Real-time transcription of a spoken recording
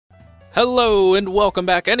Hello and welcome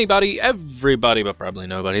back, anybody, everybody, but probably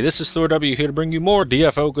nobody. This is ThorW here to bring you more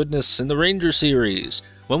DFO goodness in the Ranger series.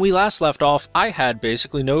 When we last left off, I had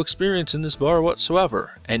basically no experience in this bar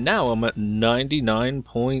whatsoever, and now I'm at 99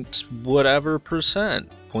 point whatever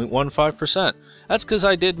percent, 0.15%. That's because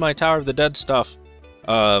I did my Tower of the Dead stuff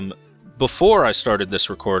before I started this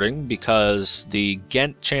recording, because the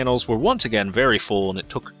Ghent channels were once again very full, and it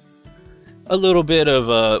took a little bit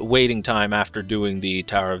of waiting time after doing the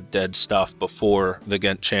Tower of Dead stuff before the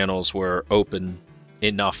Ghent channels were open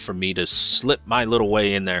enough for me to slip my little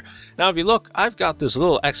way in there. Now if you look, I've got this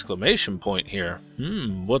little exclamation point here.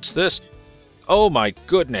 What's this? Oh my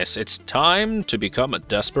goodness, it's time to become a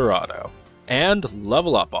desperado and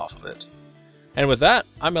level up off of it. And with that,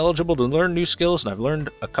 I'm eligible to learn new skills, and I've learned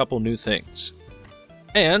a couple new things.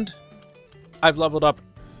 And I've leveled up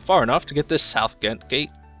far enough to get this South Ghent gate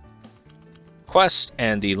quest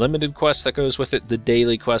and the limited quest that goes with it, the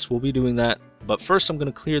daily quest. We'll be doing that, but first I'm going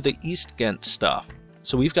to clear the East Ghent stuff.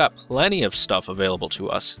 So we've got plenty of stuff available to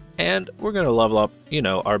us, and we're going to level up, you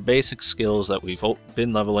know, our basic skills that we've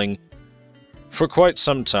been leveling for quite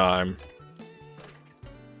some time.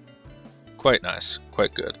 Quite nice,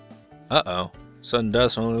 quite good. Uh-oh, sudden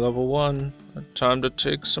death's only level 1. Time to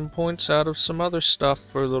take some points out of some other stuff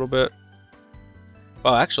for a little bit.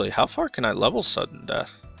 Well, actually, how far can I level sudden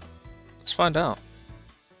death? Let's find out.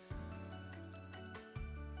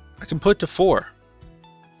 I can put to 4.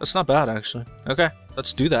 That's not bad, actually. Okay,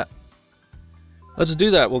 let's do that. Let's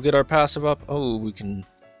do that. We'll get our passive up. Oh, we can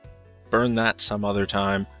burn that some other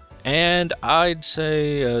time. And I'd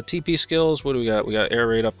say TP skills. What do we got? We got air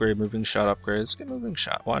raid upgrade, moving shot upgrade. Let's get moving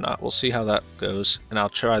shot. Why not? We'll see how that goes, and I'll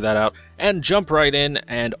try that out. And jump right in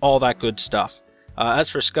and all that good stuff.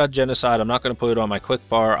 As for Scud Genocide, I'm not going to put it on my quick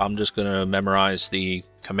bar. I'm just going to memorize the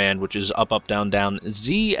command, which is up, up, down, down,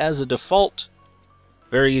 Z as a default.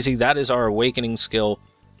 Very easy. That is our awakening skill.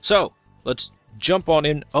 So, let's jump on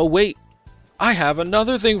in. Oh, wait. I have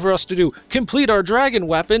another thing for us to do. Complete our dragon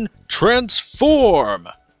weapon, Transform!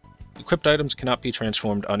 Equipped items cannot be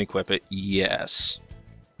transformed. Unequip it. Yes.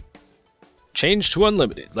 Change to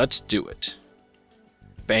unlimited. Let's do it.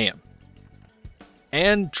 Bam.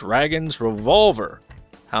 And Dragon's Revolver.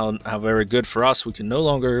 How very good for us. We can no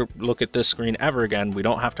longer look at this screen ever again. We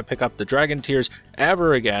don't have to pick up the Dragon Tears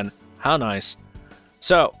ever again. How nice.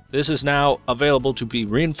 So, this is now available to be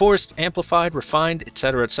reinforced, amplified, refined,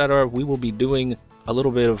 etc., etc. We will be doing a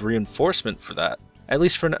little bit of reinforcement for that. At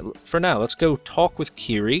least for now. Let's go talk with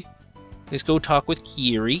Kiri. Let's go talk with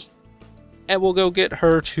Kiri. And we'll go get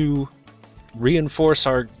her to reinforce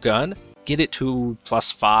our gun. Get it to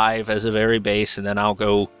 +5 as a very base, and then I'll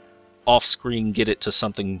go off-screen get it to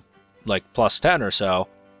something like +10 or so.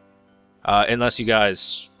 Unless you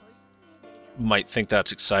guys might think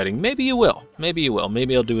that's exciting. Maybe you will. Maybe you will.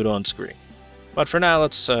 Maybe I'll do it on screen. But for now,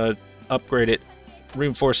 let's upgrade it,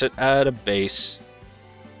 reinforce it at a base.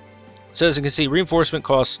 So as you can see, reinforcement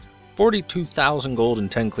costs 42,000 gold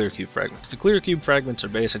and 10 clear cube fragments. The clear cube fragments are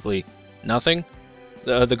basically nothing.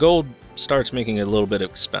 The gold starts making it a little bit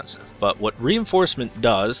expensive, but what reinforcement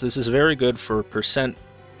does, this is very good for percent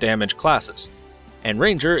damage classes, and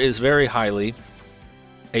Ranger is very highly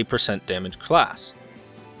a percent damage class.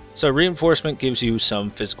 So reinforcement gives you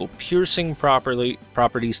some physical piercing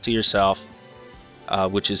properties to yourself,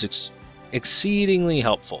 which is exceedingly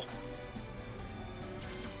helpful.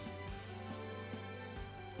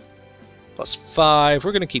 +5,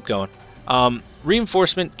 we're going to keep going.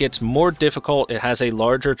 Reinforcement gets more difficult. It has a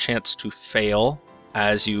larger chance to fail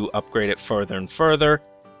as you upgrade it further and further.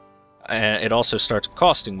 And it also starts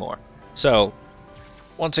costing more. So,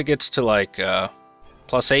 once it gets to like +8,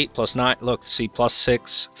 +9, look, see,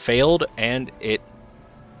 +6 failed, and it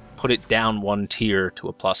put it down 1 tier to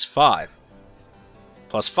a +5.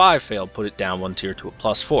 +5 failed, put it down 1 tier to a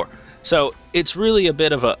 +4. So, it's really a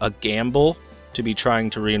bit of a gamble to be trying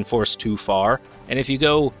to reinforce too far. And if you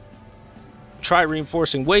go try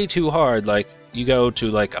reinforcing way too hard, like you go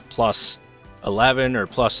to like a +11 or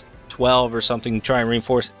 +12 or something, try and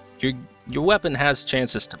reinforce, your weapon has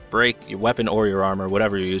chances to break, your weapon or your armor,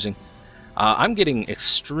 whatever you're using. I'm getting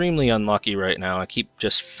extremely unlucky right now. I keep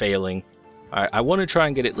just failing. I want to try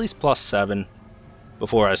and get at least +7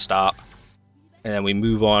 before I stop, and then we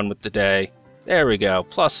move on with the day. There we go,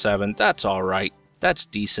 +7. That's alright. That's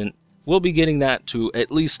decent. We'll be getting that to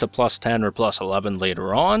at least a +10 or +11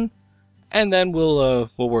 later on, and then we'll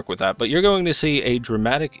work with that. But you're going to see a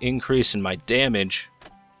dramatic increase in my damage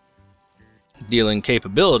dealing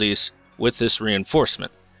capabilities with this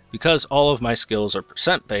reinforcement. Because all of my skills are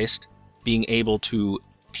percent based, being able to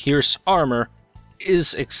pierce armor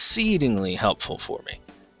is exceedingly helpful for me.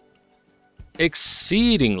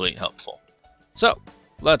 exceedingly helpful. So,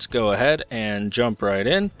 let's go ahead and jump right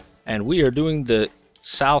in, and we are doing the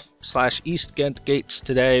south/east Ghent gates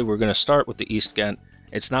today. We're going to start with the East Ghent.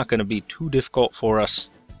 It's not going to be too difficult for us.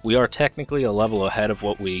 We are technically a level ahead of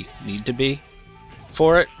what we need to be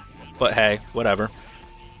for it, but hey, whatever.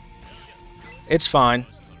 It's fine.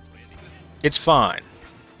 It's fine.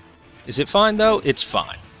 Is it fine though? It's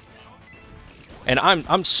fine. And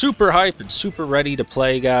I'm super hyped and super ready to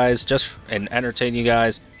play, guys, and entertain you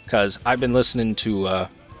guys, because I've been listening to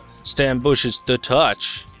Stan Bush's The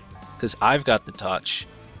Touch, because I've got the touch.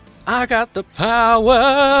 I got the power.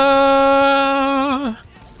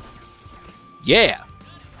 Yeah.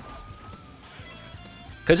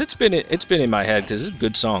 Because it's been in my head, because it's a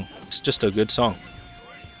good song. It's just a good song.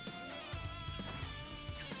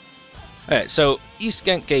 Alright, so East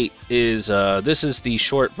Ghent Gate is, this is the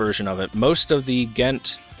short version of it. Most of the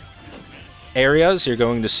Ghent areas, you're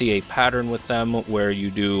going to see a pattern with them where you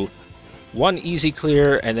do one easy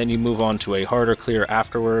clear and then you move on to a harder clear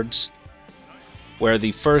afterwards. Where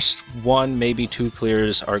the first one, maybe two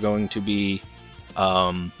clears are going to be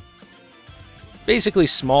basically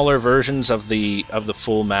smaller versions of the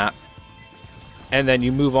full map. And then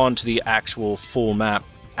you move on to the actual full map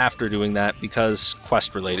after doing that, because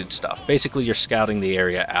quest-related stuff. Basically, you're scouting the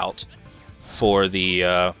area out for the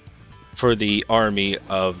army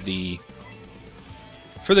of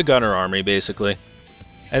for the gunner army, basically,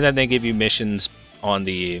 and then they give you missions on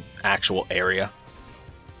the actual area.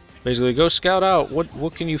 Basically, go scout out.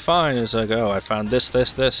 What can you find? It's like, oh, I found this,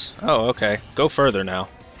 this, this. Oh, okay, go further now.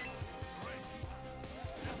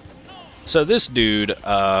 So this dude,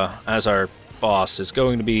 as our boss, is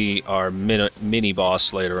going to be our mini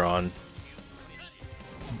boss later on.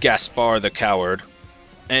 Gaspar the Coward.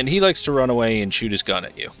 And he likes to run away and shoot his gun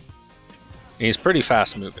at you. And he's pretty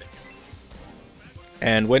fast moving.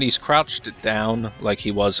 And when he's crouched down like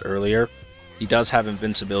he was earlier, he does have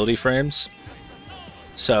invincibility frames.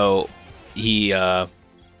 So he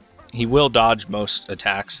will dodge most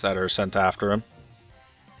attacks that are sent after him.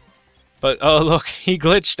 But, oh look, he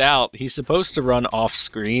glitched out. He's supposed to run off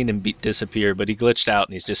screen and disappear, but he glitched out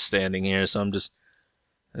and he's just standing here, so I'm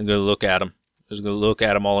going to look at him. Just going to look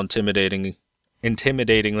at him all intimidatingly. And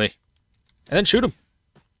then shoot him.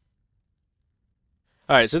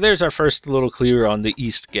 Alright, so there's our first little clear on the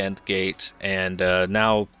East Ghent Gate, and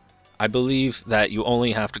now I believe that you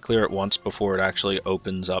only have to clear it once before it actually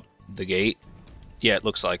opens up the gate. Yeah, it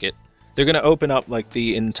looks like it. They're going to open up like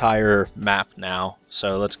the entire map now,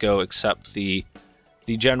 so let's go accept the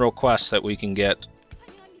general quests that we can get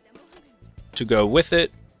to go with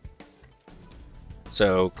it.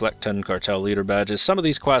 So collect 10 cartel leader badges. Some of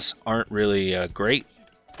these quests aren't really great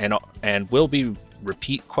and will be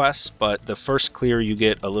repeat quests, but the first clear you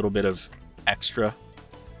get a little bit of extra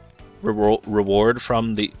reward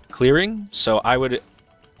from the clearing, so I would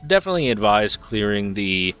definitely advise clearing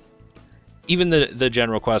even the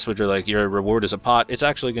general quests, which are like your reward is a pot. It's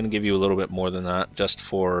actually going to give you a little bit more than that, just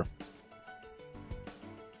for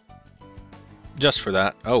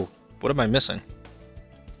that. Oh, what am I missing?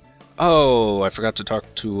 Oh, I forgot to talk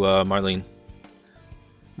to Marlene.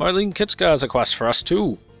 Marlene Kitska has a quest for us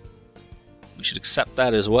too. We should accept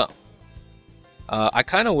that as well. I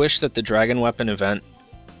kind of wish that the dragon weapon event,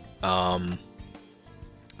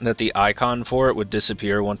 that the icon for it would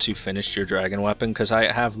disappear once you finished your dragon weapon, because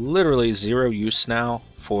I have literally zero use now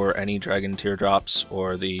for any dragon teardrops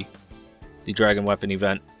or the dragon weapon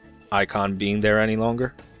event icon being there any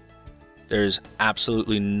longer. There's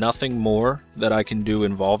absolutely nothing more that I can do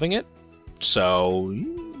involving it, so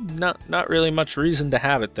not really much reason to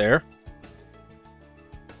have it there.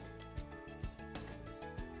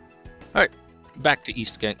 Alright, back to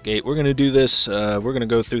East Ghent Gate. We're going to do this, we're going to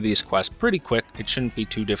go through these quests pretty quick. It shouldn't be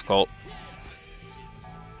too difficult.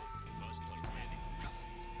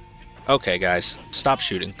 Okay, guys, stop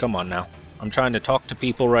shooting. Come on now. I'm trying to talk to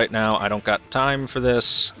people right now. I don't got time for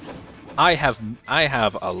this. I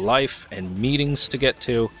have a life and meetings to get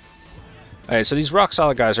to. Alright, so these rock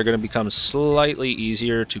solid guys are going to become slightly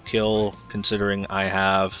easier to kill, considering I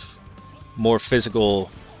have more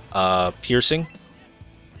physical piercing,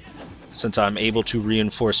 since I'm able to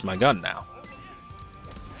reinforce my gun now.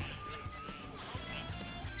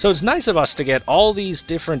 So it's nice of us to get all these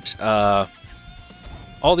different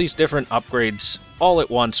upgrades all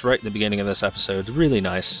at once right in the beginning of this episode. Really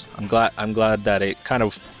nice. I'm glad that it kind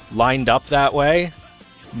of lined up that way.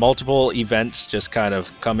 Multiple events just kind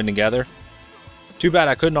of coming together. Too bad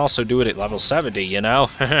I couldn't also do it at level 70, you know?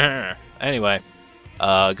 Anyway,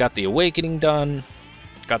 got the awakening done.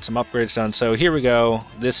 Got some upgrades done. So here we go.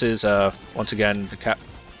 This is, once again,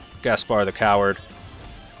 Gaspar the Coward.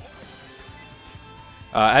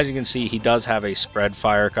 As you can see, he does have a spread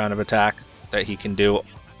fire kind of attack that he can do,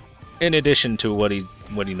 in addition to what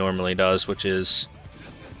he normally does, which is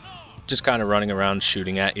just kind of running around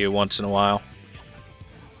shooting at you once in a while.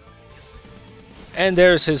 And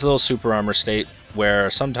there's his little super armor state, where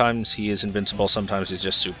sometimes he is invincible, sometimes he's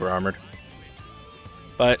just super armored.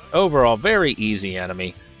 But overall, very easy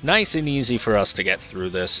enemy. Nice and easy for us to get through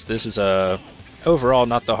this. This is overall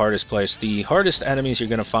not the hardest place. The hardest enemies you're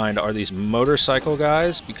going to find are these motorcycle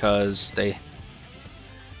guys, because they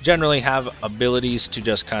generally have abilities to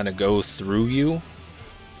just kind of go through you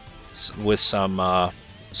with some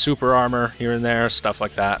super armor here and there, stuff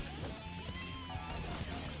like that.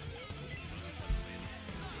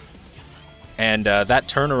 And that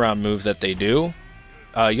turnaround move that they do,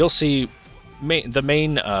 you'll see the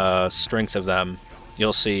main strength of them,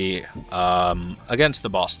 you'll see against the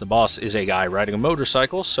boss. The boss is a guy riding a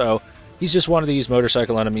motorcycle, so he's just one of these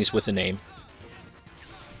motorcycle enemies with a name.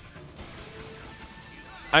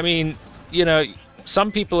 I mean, you know,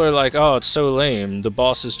 some people are like, oh, it's so lame, the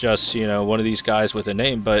boss is just, you know, one of these guys with a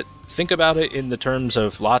name, but think about it in the terms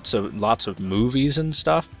of lots of movies and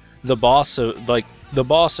stuff. The boss of, the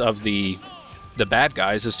bad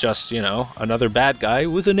guys is just, you know, another bad guy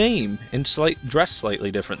with a name and dressed slightly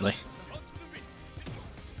differently.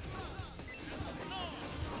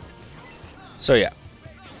 So yeah,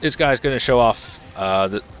 this guy's going to show off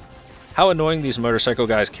how annoying these motorcycle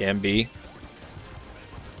guys can be.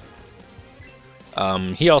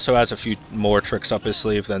 He also has a few more tricks up his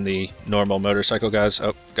sleeve than the normal motorcycle guys.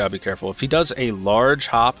 Oh, gotta be careful. If he does a large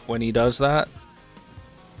hop when he does that,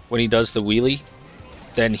 when he does the wheelie,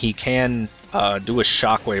 then he can do a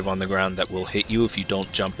shockwave on the ground that will hit you if you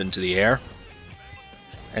don't jump into the air.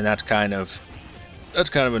 And that's kind of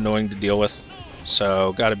annoying to deal with.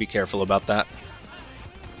 So gotta be careful about that.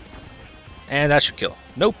 And that should kill.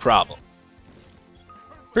 No problem.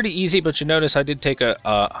 Pretty easy, but you notice I did take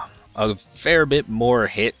a fair bit more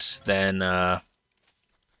hits than... I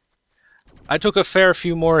took a fair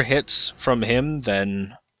few more hits from him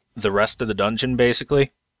than the rest of the dungeon,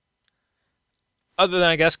 basically. Other than,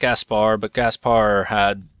 I guess, Gaspar, but Gaspar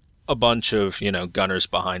had a bunch of, you know, gunners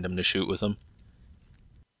behind him to shoot with him.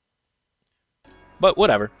 But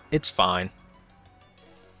whatever, it's fine.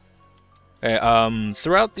 Okay,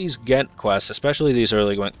 throughout these Ghent quests, especially these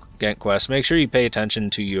early Ghent quests, make sure you pay attention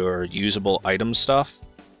to your usable item stuff,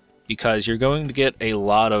 because you're going to get a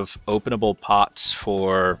lot of openable pots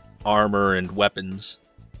for armor and weapons,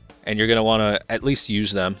 and you're going to want to at least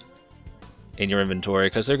use them in your inventory,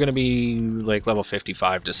 because they're going to be like level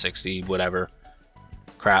 55 to 60, whatever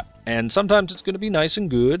crap. And sometimes it's going to be nice and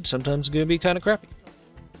good, sometimes it's going to be kind of crappy.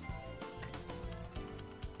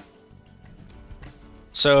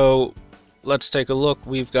 So let's take a look.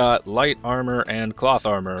 We've got light armor and cloth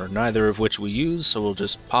armor, neither of which we use, so we'll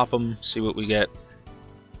just pop them, see what we get.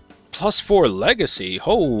 +4 legacy,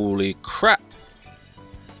 holy crap.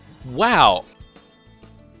 Wow.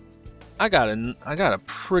 I got a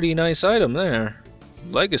pretty nice item there.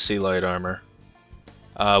 Legacy light armor.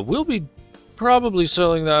 We'll be probably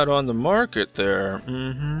selling that on the market there.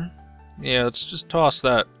 Yeah, let's just toss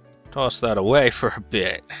that away for a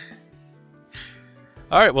bit.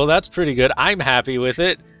 Alright, well that's pretty good. I'm happy with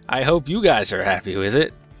it. I hope you guys are happy with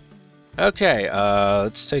it. Okay,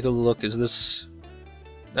 let's take a look.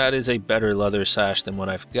 That is a better leather sash than what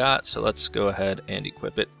I've got, so let's go ahead and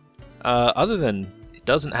equip it. Other than it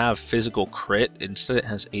doesn't have physical crit, instead it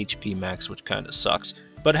has HP max, which kind of sucks.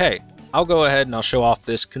 But hey, I'll go ahead and I'll show off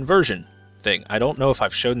this conversion thing. I don't know if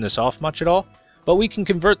I've shown this off much at all, but we can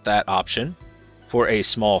convert that option for a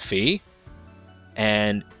small fee.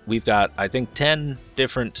 And we've got, I think, 10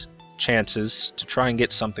 different chances to try and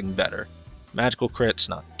get something better. Magical crit's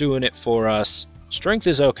not doing it for us. Strength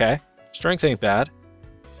is okay. Strength ain't bad.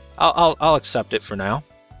 I'll accept it for now.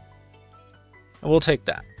 And we'll take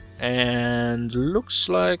that. And looks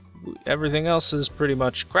like everything else is pretty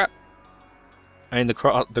much crap. I mean,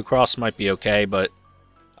 the cross might be okay, but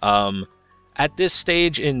at this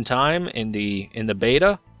stage in time in the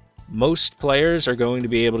beta, most players are going to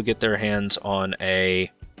be able to get their hands on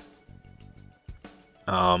a...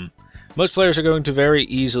 most players are going to very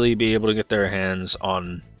easily be able to get their hands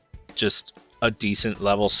on just a decent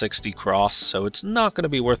level 60 cross, so it's not going to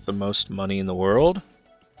be worth the most money in the world.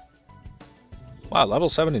 Wow, level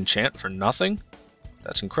 7 enchant for nothing?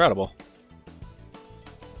 That's incredible.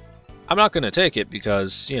 I'm not going to take it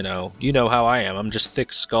because, you know how I am. I'm just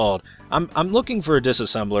thick-skulled. I'm looking for a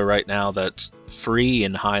disassembler right now that's free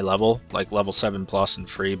and high level, like level 7 plus and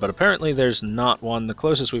free, but apparently there's not one. The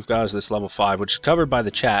closest we've got is this level 5, which is covered by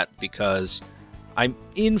the chat because I'm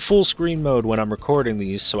in full screen mode when I'm recording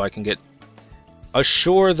these, so I can get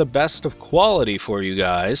assure the best of quality for you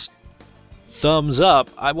guys. Thumbs up.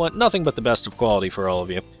 I want nothing but the best of quality for all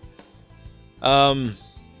of you.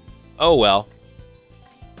 Oh well.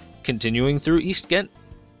 Continuing through East Ghent.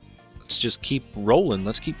 Let's just keep rolling.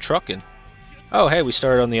 Let's keep trucking. Oh, hey, we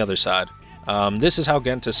started on the other side. This is how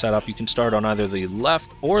Ghent is set up. You can start on either the left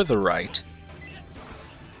or the right.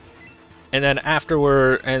 And then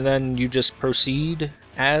and then you just proceed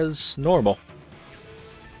as normal.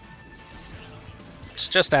 Let's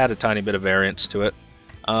just add a tiny bit of variance to it.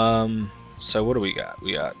 So what do we got?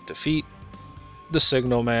 We got defeat the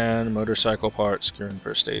signalman, motorcycle parts, securing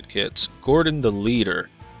first aid kits, Gordon the leader.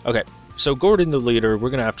 Okay, so Gordon the leader, we're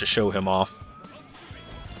gonna have to show him off.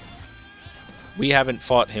 We haven't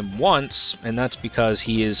fought him once, and that's because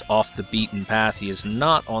he is off the beaten path. He is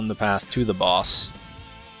not on the path to the boss.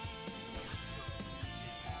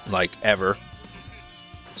 Like, ever.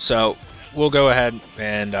 So, we'll go ahead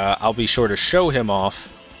and I'll be sure to show him off,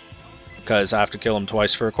 because I have to kill him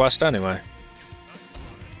twice for a quest anyway.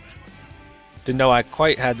 Didn't know I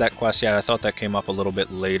quite had that quest yet. I thought that came up a little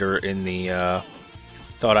bit later in the...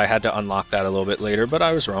 thought I had to unlock that a little bit later, but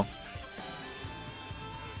I was wrong.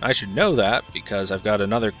 I should know that, because I've got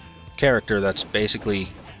another character that's basically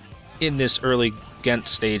in this early Ghent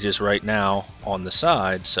stages right now on the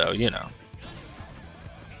side, so, you know.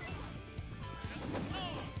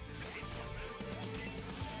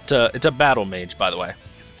 It's a battle mage, by the way.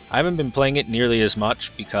 I haven't been playing it nearly as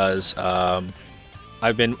much because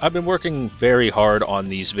I've been working very hard on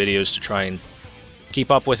these videos to try and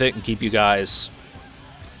keep up with it and keep you guys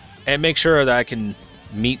and make sure that I can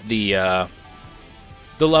meet the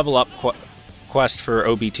level up quest for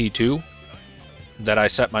OBT2 that I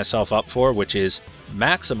set myself up for, which is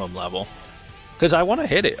maximum level, because I want to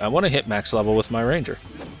hit it. I want to hit max level with my ranger.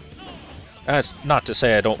 That's not to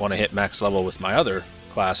say I don't want to hit max level with my other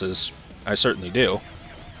classes. I certainly do.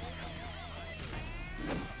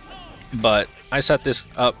 But I set this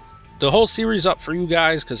up, the whole series up for you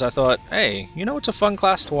guys, because I thought, hey, you know, it's a fun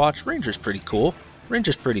class to watch. Ranger's pretty cool.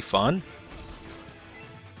 Ranger's pretty fun.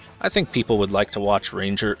 I think people would like to watch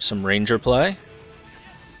some Ranger play.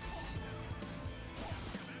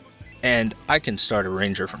 And I can start a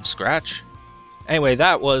Ranger from scratch. Anyway,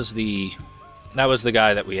 that was the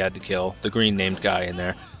guy that we had to kill, the green named guy in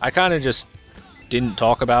there. I kind of just didn't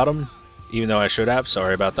talk about him, even though I should have.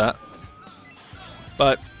 Sorry about that.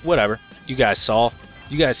 But whatever. You guys saw.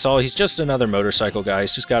 He's just another motorcycle guy.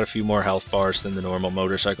 He's just got a few more health bars than the normal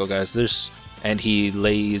motorcycle guys. And he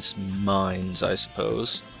lays mines, I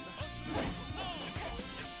suppose.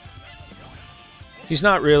 He's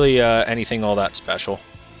not really anything all that special.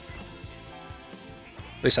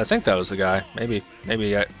 At least I think that was the guy.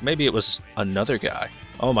 Maybe it was another guy.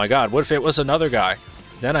 Oh my god, what if it was another guy?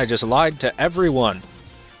 Then I just lied to everyone.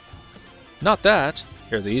 Not that.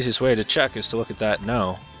 Here, the easiest way to check is to look at that.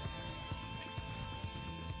 No.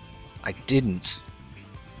 I didn't.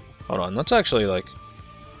 Hold on, let's actually, like...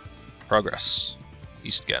 Progress.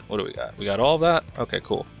 East Ghent. What do we got? We got all of that? Okay,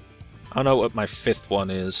 cool. I don't know what my fifth one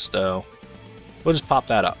is, though. We'll just pop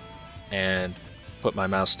that up. And put my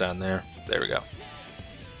mouse down there. There we go.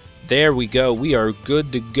 There we go. We are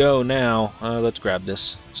good to go now. Let's grab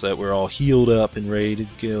this so that we're all healed up and ready to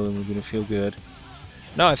go and we're going to feel good.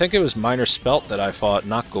 No, I think it was Minor Spelt that I fought,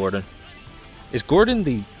 not Gordon. Is Gordon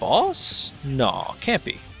the boss? No, can't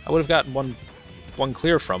be. I would have gotten one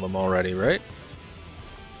clear from him already, right?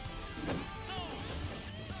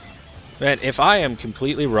 Man, if I am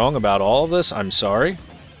completely wrong about all of this, I'm sorry.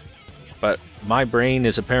 But my brain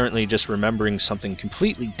is apparently just remembering something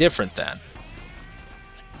completely different then.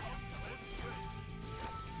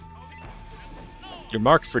 You're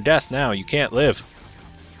marked for death now. You can't live.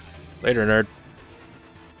 Later, nerd.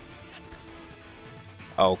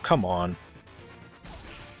 Oh, come on.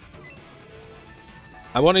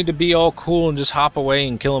 I wanted to be all cool and just hop away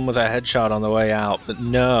and kill him with a headshot on the way out, but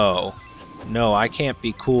no. No, I can't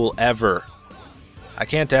be cool ever. I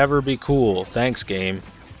can't ever be cool. Thanks, game.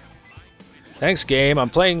 Thanks, game. I'm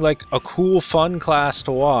playing like a cool, fun class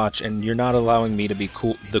to watch, and you're not allowing me to be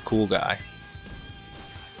cool, the cool guy.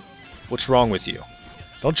 What's wrong with you?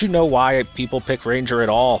 Don't you know why people pick Ranger at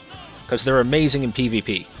all? Because they're amazing in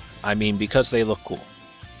PvP. I mean, because they look cool.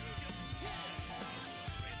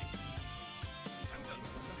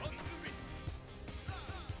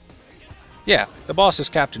 Yeah, the boss is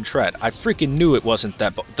Captain Shred. I freaking knew it wasn't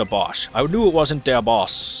the boss. I knew it wasn't their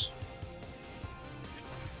boss.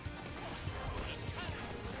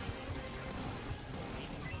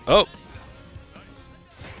 Oh.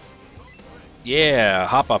 Yeah,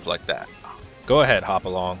 hop up like that. Go ahead, hop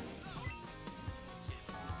along.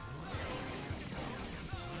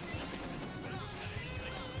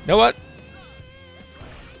 know what?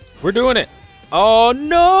 We're doing it. Oh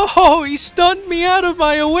no! He stunned me out of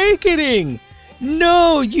my awakening!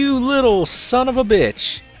 No, you little son of a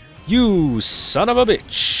bitch! You son of a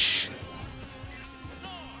bitch!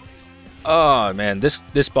 Oh man,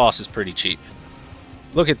 this boss is pretty cheap.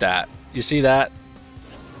 Look at that. You see that?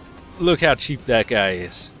 Look how cheap that guy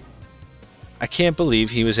is. I can't believe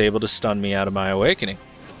he was able to stun me out of my awakening.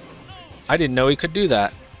 I didn't know he could do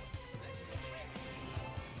that.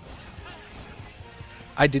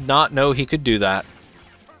 I did not know he could do that.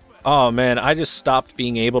 Oh man, I just stopped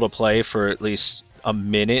being able to play for at least a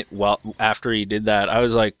minute after he did that. I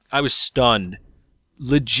was like, I was stunned.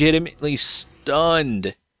 Legitimately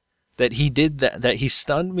stunned that he did that, that he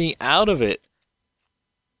stunned me out of it.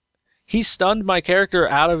 He stunned my character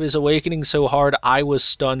out of his awakening so hard I was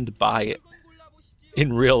stunned by it.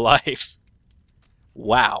 In real life.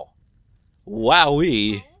 Wow.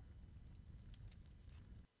 Wowee.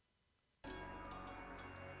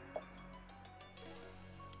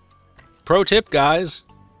 Pro tip, guys.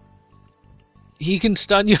 He can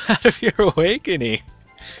stun you out of your awakening.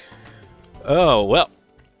 Oh, well.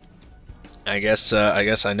 I guess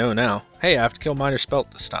I know now. Hey, I have to kill Minor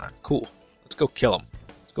Spelt this time. Cool. Let's go kill him.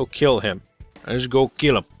 Let's go kill him. Let's go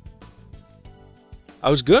kill him. I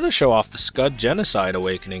was gonna show off the Scud Genocide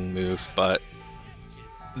Awakening move, but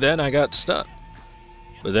then I got stunned.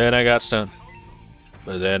 But then I got stunned.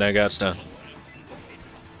 But then I got stunned.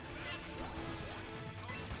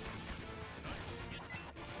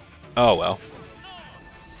 Oh well.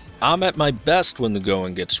 I'm at my best when the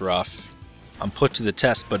going gets rough. I'm put to the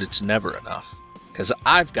test, but it's never enough. 'Cause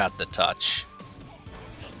I've got the touch.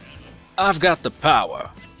 I've got the power.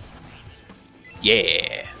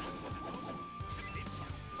 Yeah.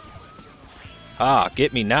 Ah,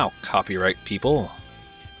 get me now, copyright people.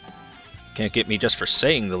 Can't get me just for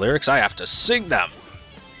saying the lyrics, I have to sing them.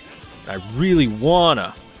 I really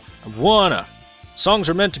wanna. I wanna. Songs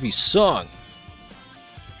are meant to be sung.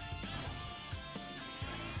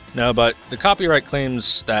 No, but the copyright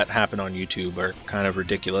claims that happen on YouTube are kind of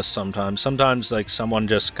ridiculous sometimes. Sometimes, like, someone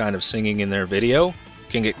just kind of singing in their video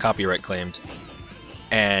can get copyright claimed.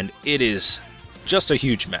 And it is just a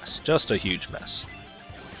huge mess. Just a huge mess.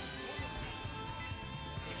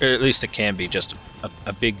 Or at least it can be just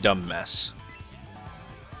a big dumb mess.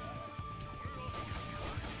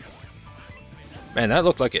 Man, that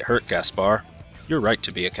looked like it hurt, Gaspar. You're right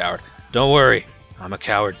to be a coward. Don't worry, I'm a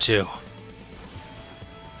coward too.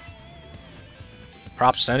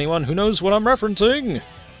 Props to anyone who knows what I'm referencing!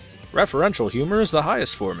 Referential humor is the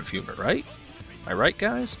highest form of humor, right? Am I right,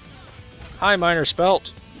 guys? Hi, Minor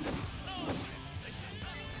Spelt!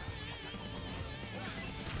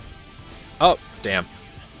 Oh, damn.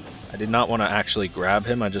 I did not want to actually grab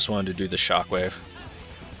him, I just wanted to do the shockwave.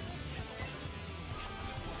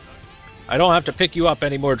 I don't have to pick you up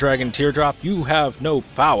anymore, Dragon Teardrop. You have no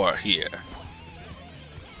power here.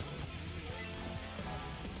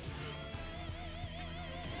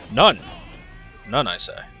 None. None, I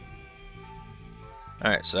say.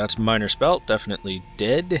 Alright, so that's Minor Spelt, definitely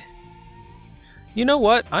dead. You know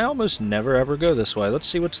what? I almost never ever go this way. Let's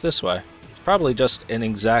see what's this way. It's probably just an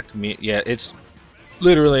exact yeah, it's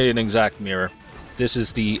literally an exact mirror. This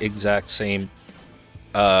is the exact same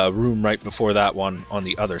room right before that one on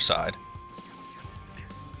the other side.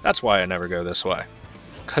 That's why I never go this way.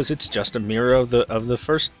 Because it's just a mirror of the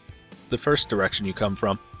first direction you come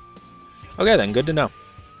from. Okay then, good to know.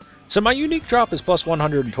 So my unique drop is plus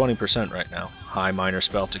 120% right now. Hi, Minor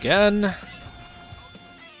Spelt again.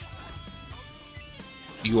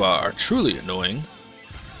 You are truly annoying.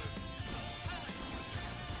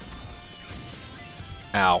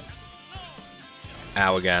 Ow.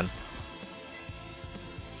 Ow again.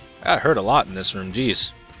 I hurt a lot in this room,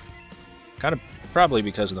 jeez. Kind of probably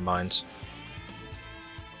because of the mines.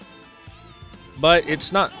 But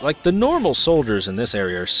it's not like the normal soldiers in this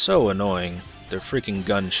area are so annoying. They're freaking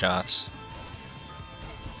gunshots.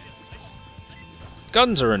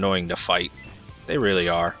 Guns are annoying to fight. They really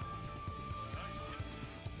are.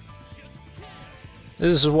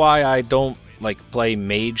 This is why I don't like play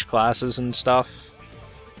mage classes and stuff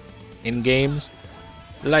in games.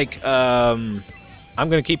 Like, I'm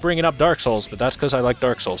gonna keep bringing up Dark Souls, but that's because I like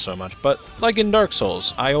Dark Souls so much. But like in Dark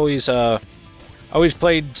Souls, I always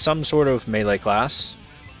played some sort of melee class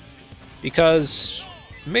because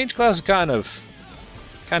mage class is kind of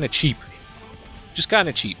cheap, just kind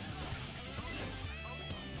of cheap.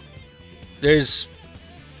 There's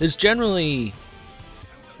generally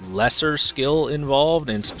lesser skill involved,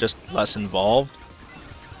 and it's just less involved,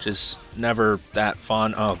 which is never that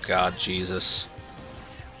fun. Oh god, Jesus.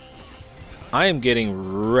 I am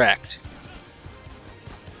getting wrecked.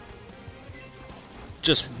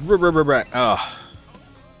 Just oh.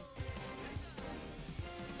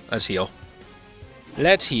 Let's heal.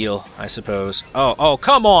 Let's heal, I suppose. Oh,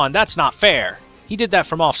 come on! That's not fair! He did that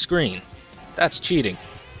from off screen. That's cheating.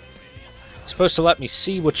 You're supposed to let me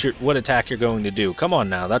see what attack you're going to do. Come on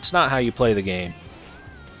now, that's not how you play the game.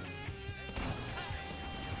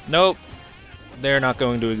 Nope. They're not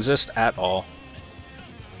going to exist at all.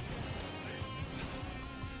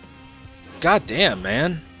 God damn,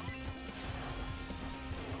 man.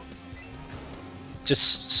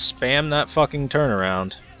 Just spam that fucking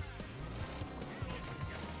turnaround.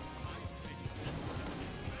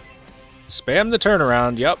 Spam the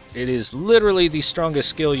turnaround. Yup, it is literally the strongest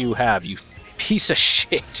skill you have, you piece of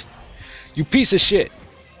shit. You piece of shit.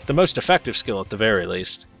 It's the most effective skill at the very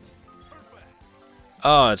least.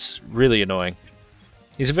 Oh, it's really annoying.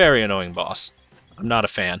 He's a very annoying boss. I'm not a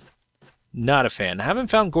fan. Not a fan. I haven't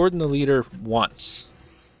found Gordon the Leader once.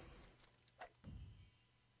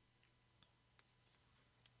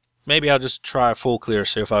 Maybe I'll just try a full clear,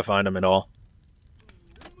 see if I find him at all.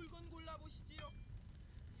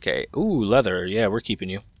 Okay, ooh, leather. Yeah, we're keeping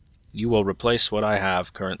you. You will replace what I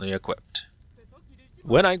have currently equipped.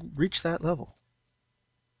 When I reach that level.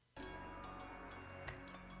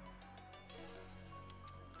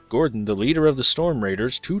 Gordon, the leader of the Storm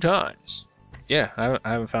Raiders, 2 times. Yeah, I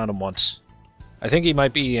haven't found him once. I think he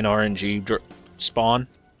might be an RNG spawn,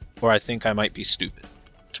 or I think I might be stupid.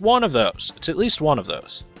 It's one of those. It's at least one of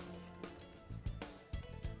those.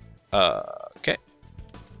 Okay.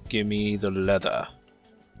 Give me the leather.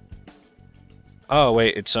 Oh,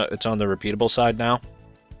 wait, it's on the repeatable side now?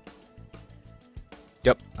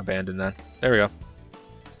 Yep, abandoned that. There we go.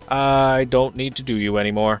 I don't need to do you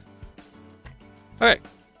anymore. Okay.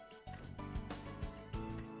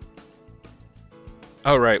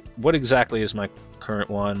 Oh, right. What exactly is my current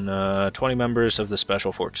one? 20 members of the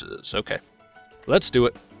Special Forces. Okay. Let's do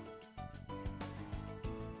it.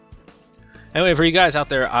 Anyway, for you guys out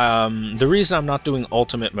there, the reason I'm not doing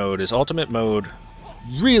Ultimate Mode is Ultimate Mode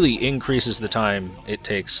really increases the time it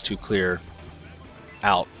takes to clear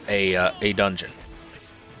out a dungeon.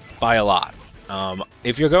 By a lot.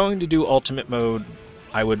 If you're going to do Ultimate Mode,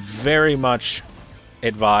 I would very much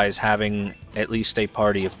advise having at least a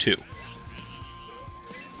party of 2.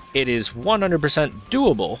 It is 100%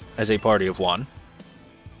 doable as a party of 1,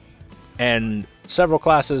 and several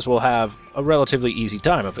classes will have a relatively easy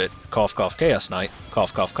time of it. Cough, cough, Chaos Knight.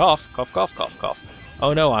 Cough, cough, cough. Cough, cough, cough, cough.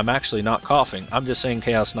 Oh no, I'm actually not coughing. I'm just saying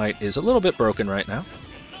Chaos Knight is a little bit broken right now.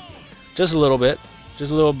 Just a little bit.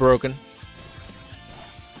 Just a little broken.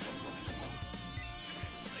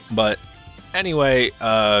 But anyway,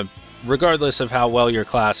 regardless of how well your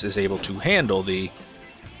class is able to handle the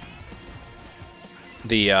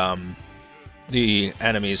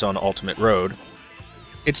enemies on Ultimate Road,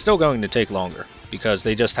 it's still going to take longer, because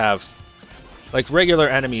they just have, like, regular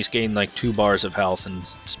enemies gain like 2 bars of health, and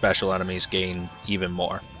special enemies gain even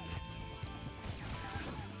more.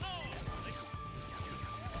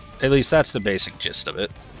 At least that's the basic gist of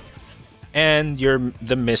it. And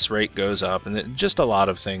the miss rate goes up, and just a lot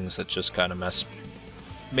of things that just kind of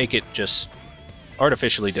make it just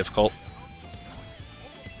artificially difficult.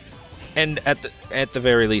 And at the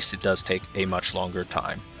very least, it does take a much longer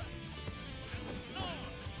time.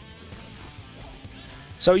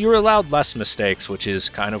 So you're allowed less mistakes, which is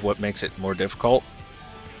kind of what makes it more difficult.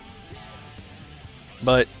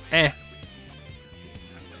 But,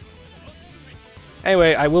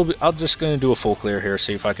 Anyway, I'm just going to do a full clear here,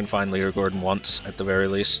 see if I can find Leader Gordon once, at the very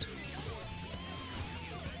least.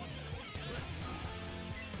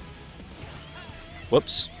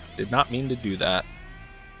 Whoops. Did not mean to do that.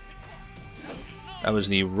 That was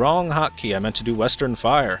the wrong hotkey. I meant to do Western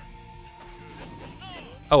Fire.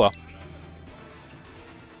 Oh well.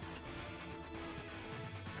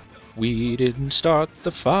 We didn't start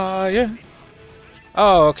the fire.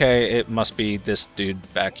 Oh, okay. It must be this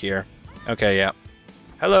dude back here. Okay, yeah.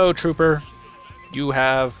 Hello, Trooper. You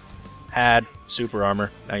have had super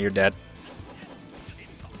armor. Now you're dead.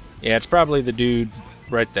 Yeah, it's probably the dude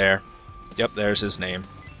right there. Yep, there's his name.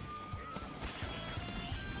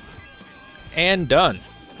 And done.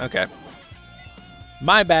 Okay.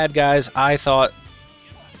 My bad, guys. I thought...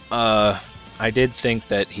 I did think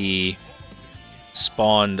that he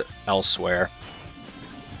spawned elsewhere.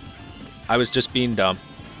 I was just being dumb.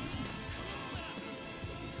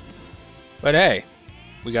 But hey,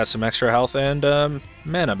 we got some extra health and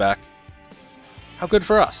mana back. How good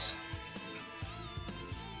for us.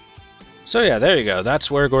 So yeah, there you go.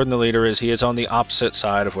 That's where Gordon the Leader is. He is on the opposite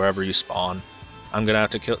side of wherever you spawn. I'm gonna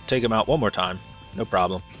have to take him out one more time. No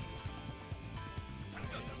problem.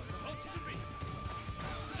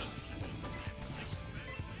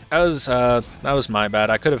 that was my bad.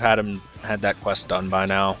 I could have had that quest done by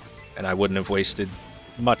now, and I wouldn't have wasted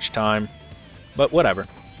much time. But whatever.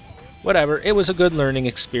 Whatever. It was a good learning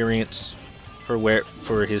experience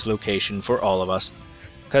for his location for all of us.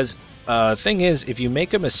 Because thing is, if you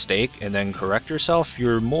make a mistake and then correct yourself,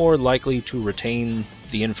 you're more likely to retain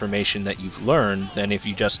the information that you've learned than if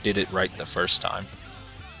you just did it right the first time.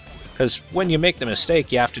 Because when you make the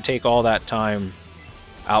mistake, you have to take all that time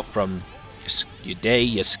out from your day,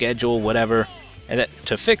 your schedule, whatever, and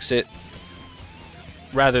to fix it,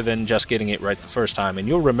 rather than just getting it right the first time. And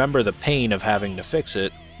you'll remember the pain of having to fix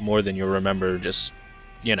it more than you'll remember just,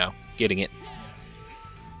 you know, getting it.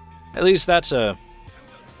 At least that's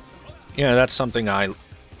that's something I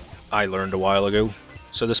learned a while ago.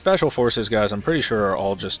 So the Special Forces guys, I'm pretty sure, are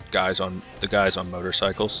all just guys on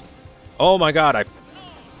motorcycles. Oh my god,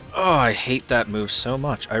 I hate that move so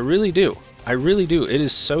much. I really do. I really do. It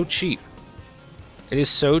is so cheap. It is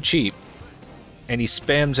so cheap. And he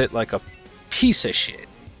spams it like a piece of shit.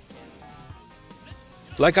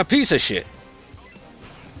 Like a piece of shit.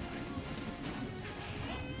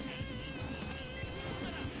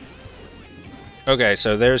 Okay,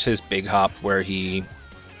 so there's his big hop where he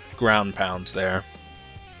ground pounds there.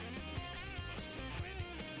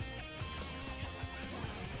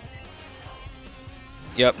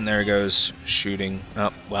 Yep, and there he goes, shooting.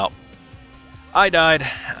 Oh, well. I died.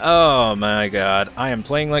 Oh my god. I am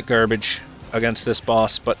playing like garbage against this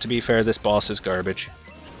boss, but to be fair, this boss is garbage.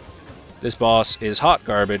 This boss is hot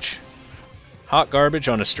garbage. Hot garbage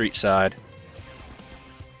on a street side.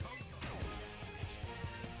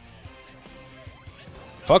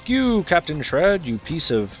 Fuck you, Captain Shred, you piece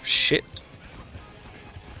of shit.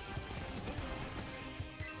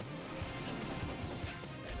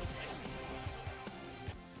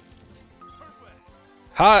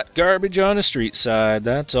 Hot garbage on a street side,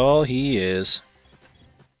 that's all he is.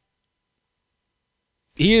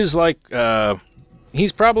 He is like,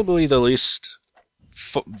 he's probably the least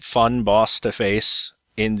fun boss to face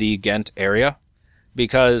in the Ghent area,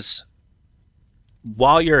 because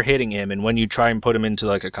while you're hitting him and when you try and put him into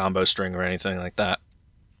like a combo string or anything like that,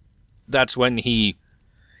 that's when he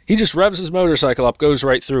just revs his motorcycle up, goes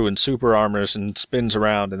right through and super armors and spins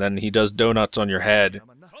around, and then he does donuts on your head,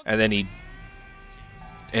 and then he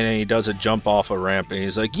does a jump off a ramp, and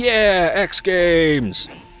he's like, yeah, X Games!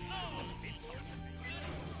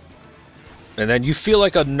 And then you feel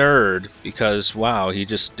like a nerd, because, wow, he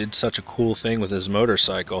just did such a cool thing with his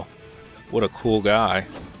motorcycle. What a cool guy.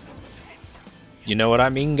 You know what I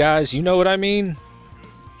mean, guys? You know what I mean?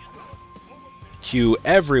 Cue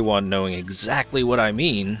everyone knowing exactly what I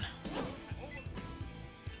mean.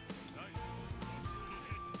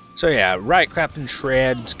 So yeah, right, Captain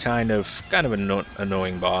Shred's kind of an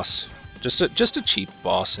annoying boss. Just a cheap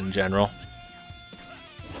boss in general.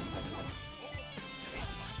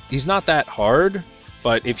 He's not that hard,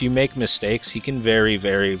 but if you make mistakes, he can very,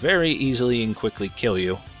 very, very easily and quickly kill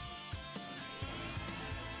you.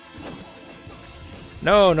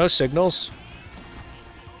 No, no signals.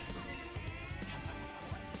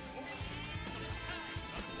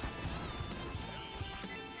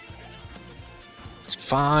 It's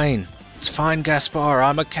fine. It's fine, Gaspar.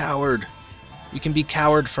 I'm a coward. We can be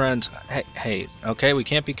coward friends. Hey, okay, we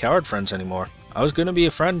can't be coward friends anymore. I was gonna be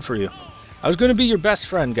a friend for you. I was gonna be your best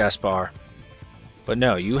friend, Gaspar. But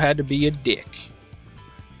no, you had to be a dick.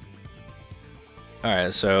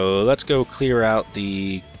 Alright, so let's go clear out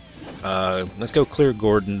the... let's go clear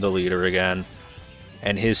Gordon, the leader, again.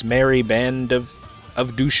 And his merry band of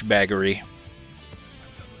douchebaggery.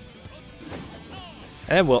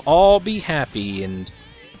 And we'll all be happy, and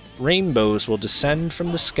rainbows will descend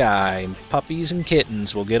from the sky, and puppies and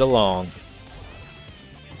kittens will get along.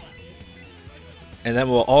 And then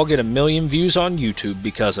we'll all get 1 million views on YouTube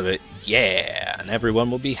because of it. Yeah! And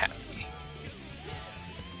everyone will be happy.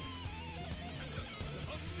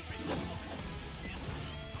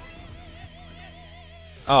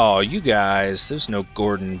 Oh, you guys, there's no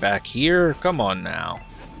Gordon back here. Come on now.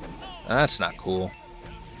 That's not cool.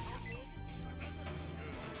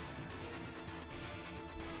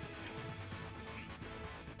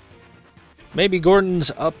 Maybe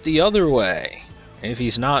Gordon's up the other way. If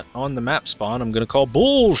he's not on the map spawn, I'm gonna call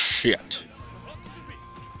bullshit.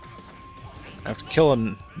 I have to kill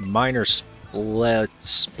a minor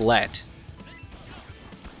splat.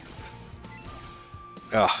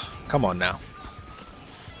 Ugh, come on now.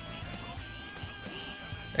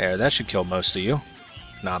 There, that should kill most of you.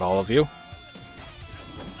 Not all of you.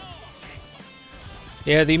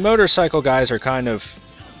 Yeah, the motorcycle guys are kind of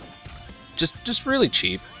just really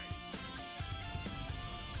cheap.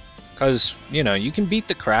 Because, you know, you can beat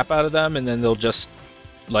the crap out of them and then they'll just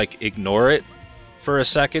like, ignore it for a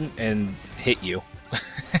second and hit you.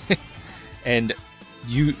 And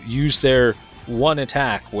you use their one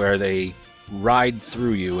attack where they ride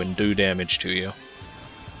through you and do damage to you.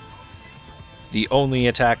 The only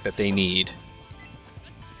attack that they need.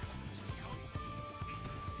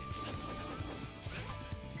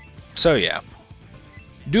 So yeah.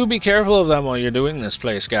 Do be careful of them while you're doing this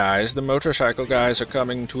place, guys. The motorcycle guys are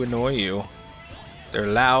coming to annoy you. They're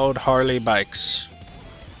loud Harley bikes.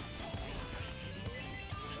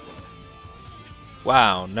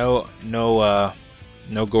 Wow, no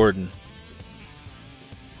Gordon.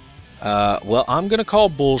 Well, I'm gonna call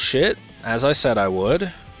bullshit, as I said I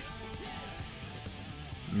would.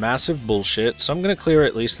 Massive bullshit, so I'm gonna clear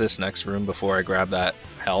at least this next room before I grab that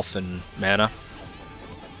health and mana.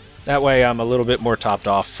 That way I'm a little bit more topped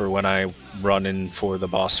off for when I run in for the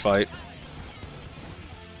boss fight.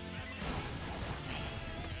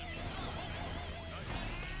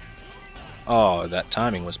 Oh, that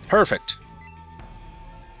timing was perfect.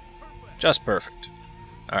 Just perfect.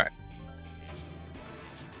 Alright.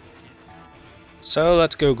 So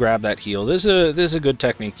let's go grab that heal. This is a good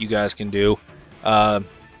technique you guys can do. I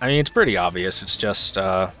mean, it's pretty obvious. It's just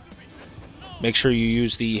make sure you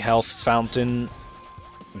use the health fountain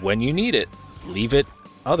when you need it. Leave it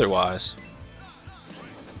otherwise.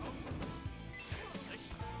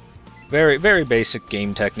 Very, very basic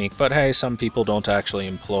game technique, but hey, some people don't actually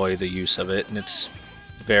employ the use of it, and it's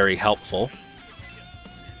very helpful.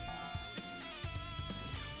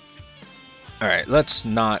 Alright, let's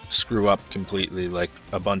not screw up completely like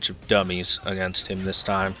a bunch of dummies against him this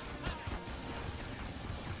time.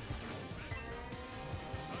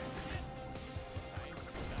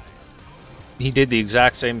 He did the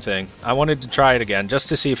exact same thing. I wanted to try it again, just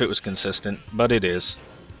to see if it was consistent, but it is.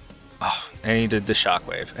 Oh, and he did the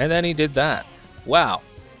shockwave. And then he did that. Wow.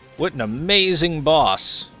 What an amazing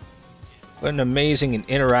boss. What an amazing and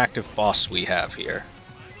interactive boss we have here.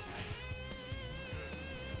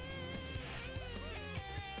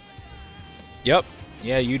 Yep.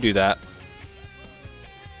 Yeah, you do that.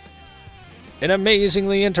 An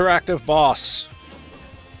amazingly interactive boss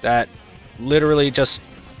that literally just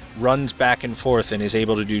runs back and forth and is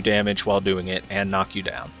able to do damage while doing it and knock you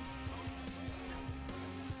down.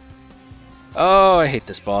 Oh, I hate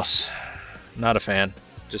this boss. Not a fan.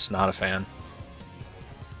 Just not a fan.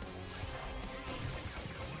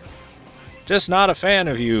 Just not a fan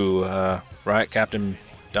of you, right, Captain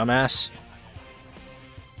Dumbass?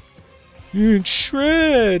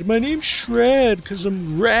 Shred! My name's Shred, because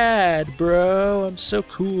I'm rad, bro. I'm so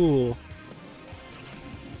cool.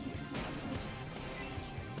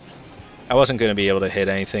 I wasn't going to be able to hit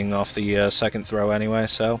anything off the second throw anyway,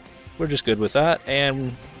 so we're just good with that,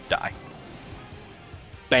 and die.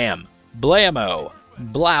 Bam! Blammo!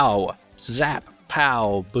 Blow! Zap!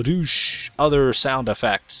 Pow! Badoosh! Other sound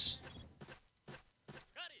effects.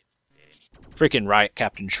 Freaking right,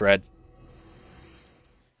 Captain Shred.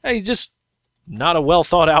 Hey, just not a well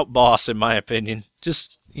thought out boss, in my opinion.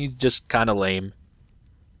 He's just kind of lame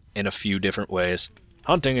in a few different ways.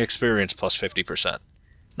 Hunting experience plus 50%.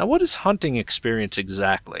 Now, what is hunting experience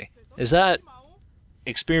exactly? Is that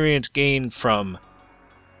experience gained from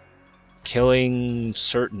killing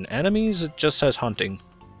certain enemies? It just says hunting.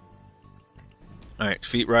 Alright,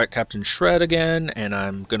 defeat right Captain Shred again, and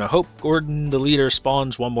I'm gonna hope Gordon the leader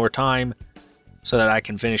spawns one more time so that I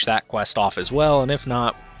can finish that quest off as well, and if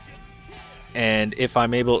not, and if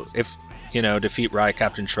I'm able, you know, defeat right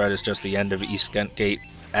Captain Shred is just the end of East Gate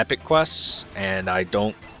epic quests, and I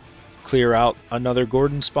don't clear out another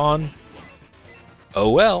Gordon spawn, oh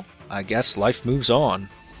well, I guess life moves on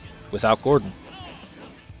without Gordon.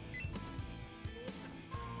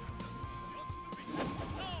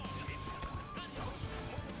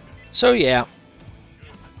 So yeah,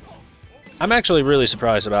 I'm actually really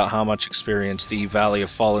surprised about how much experience the Valley of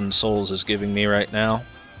Fallen Souls is giving me right now.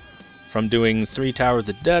 From doing 3 Tower of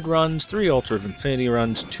the Dead runs, 3 Altar of Infinity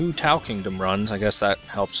runs, 2 Tau Kingdom runs, I guess that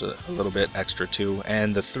helps a little bit extra too,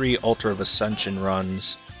 and the 3 Altar of Ascension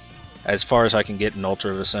runs. As far as I can get in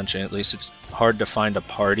Altar of Ascension, at least it's hard to find a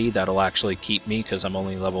party that'll actually keep me because I'm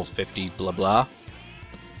only level 50 blah blah.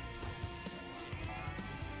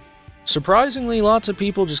 Surprisingly, lots of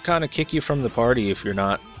people just kind of kick you from the party if you're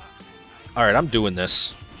not... Alright, I'm doing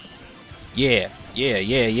this. Yeah, yeah,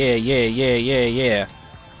 yeah, yeah, yeah, yeah, yeah, yeah.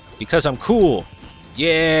 Because I'm cool.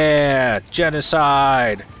 Yeah!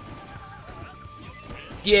 Genocide!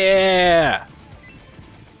 Yeah!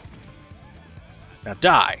 Now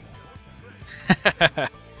die.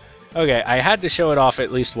 Okay, I had to show it off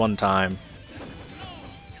at least one time.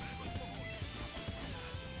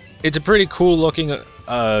 It's a pretty cool looking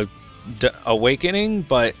awakening,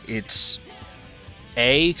 but it's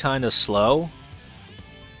A, kind of slow,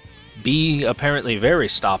 B, apparently very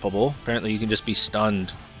stoppable. Apparently you can just be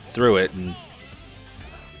stunned through it,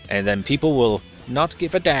 and then people will not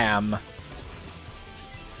give a damn.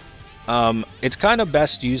 It's kind of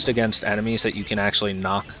best used against enemies that you can actually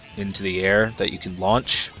knock into the air, that you can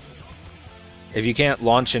launch. If you can't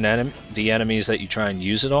launch the enemies that you try and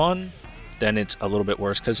use it on, then it's a little bit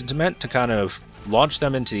worse, because it's meant to kind of launch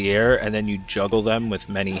them into the air, and then you juggle them with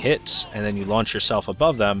many hits, and then you launch yourself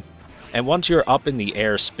above them, and once you're up in the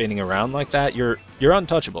air spinning around like that, you're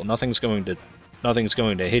untouchable. Nothing's going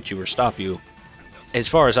to hit you or stop you. As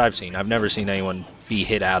far as I've seen, I've never seen anyone be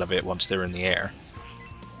hit out of it once they're in the air.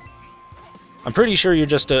 I'm pretty sure you're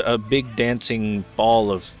just a big dancing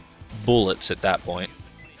ball of bullets at that point.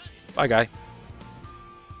 Bye, guy.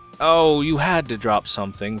 Oh, you had to drop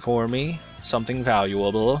something for me. Something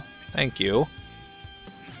valuable. Thank you.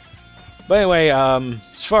 But anyway,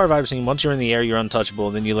 as far as I've seen, once you're in the air, you're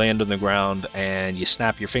untouchable, then you land on the ground, and you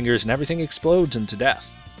snap your fingers, and everything explodes into death.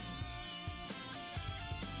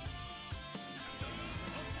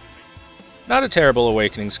 Not a terrible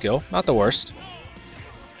awakening skill. Not the worst.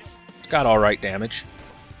 Got alright damage.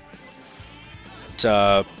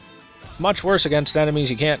 It's much worse against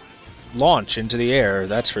enemies you can't launch into the air,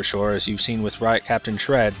 that's for sure, as you've seen with Riot Captain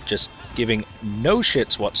Shred, just giving no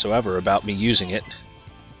shits whatsoever about me using it.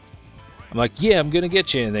 I'm like, yeah, I'm gonna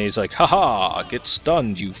get you, and then he's like, haha, get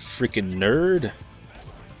stunned, you freaking nerd.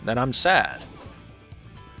 Then I'm sad.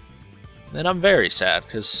 Then I'm very sad,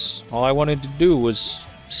 because all I wanted to do was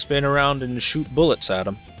spin around and shoot bullets at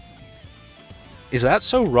him. Is that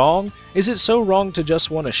so wrong? Is it so wrong to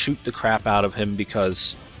just want to shoot the crap out of him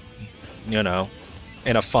because, you know,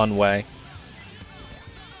 in a fun way?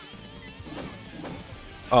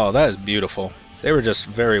 Oh, that is beautiful. They were just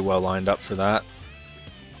very well lined up for that.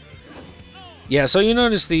 Yeah, so you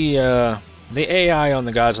notice the AI on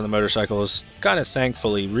the guys on the motorcycle is kind of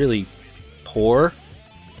thankfully really poor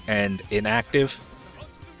and inactive.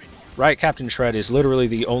 Riot Captain Shred is literally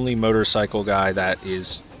the only motorcycle guy that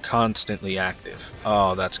is constantly active.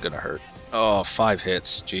 Oh, that's gonna hurt. Oh, 5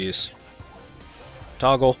 hits, jeez.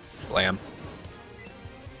 Toggle, blam.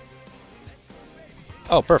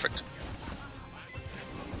 Oh, perfect.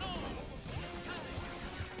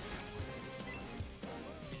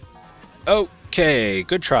 Okay,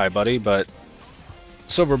 good try, buddy, but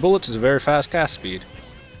Silver Bullets is a very fast cast speed.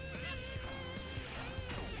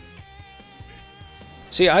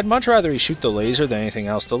 See, I'd much rather he shoot the laser than anything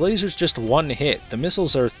else. The laser's just 1 hit. The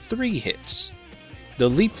missiles are 3 hits. The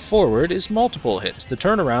leap forward is multiple hits. The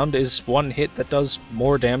turnaround is 1 hit that does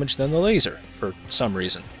more damage than the laser, for some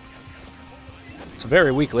reason. It's a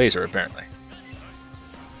very weak laser, apparently.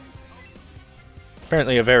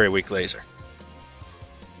 Apparently a very weak laser.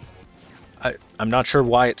 I'm not sure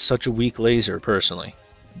why it's such a weak laser, personally.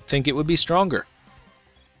 I'd think it would be stronger.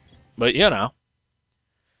 But, you know.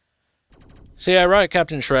 So yeah, Riot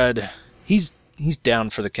Captain Shred, he's down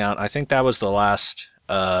for the count. I think that was the last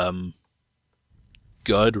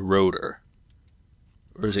Good Rotor.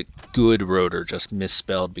 Or is it Good Rotor, just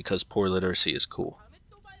misspelled because poor literacy is cool.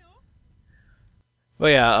 But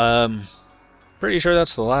yeah, pretty sure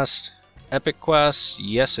that's the last epic quest.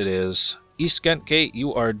 Yes, it is. East Ghent Gate,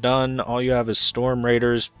 you are done. All you have is Storm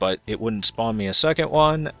Raiders, but it wouldn't spawn me a second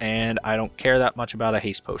one, and I don't care that much about a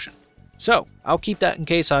haste potion. So, I'll keep that in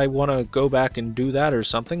case I want to go back and do that or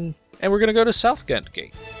something, and we're going to go to South Ghent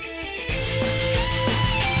Gate.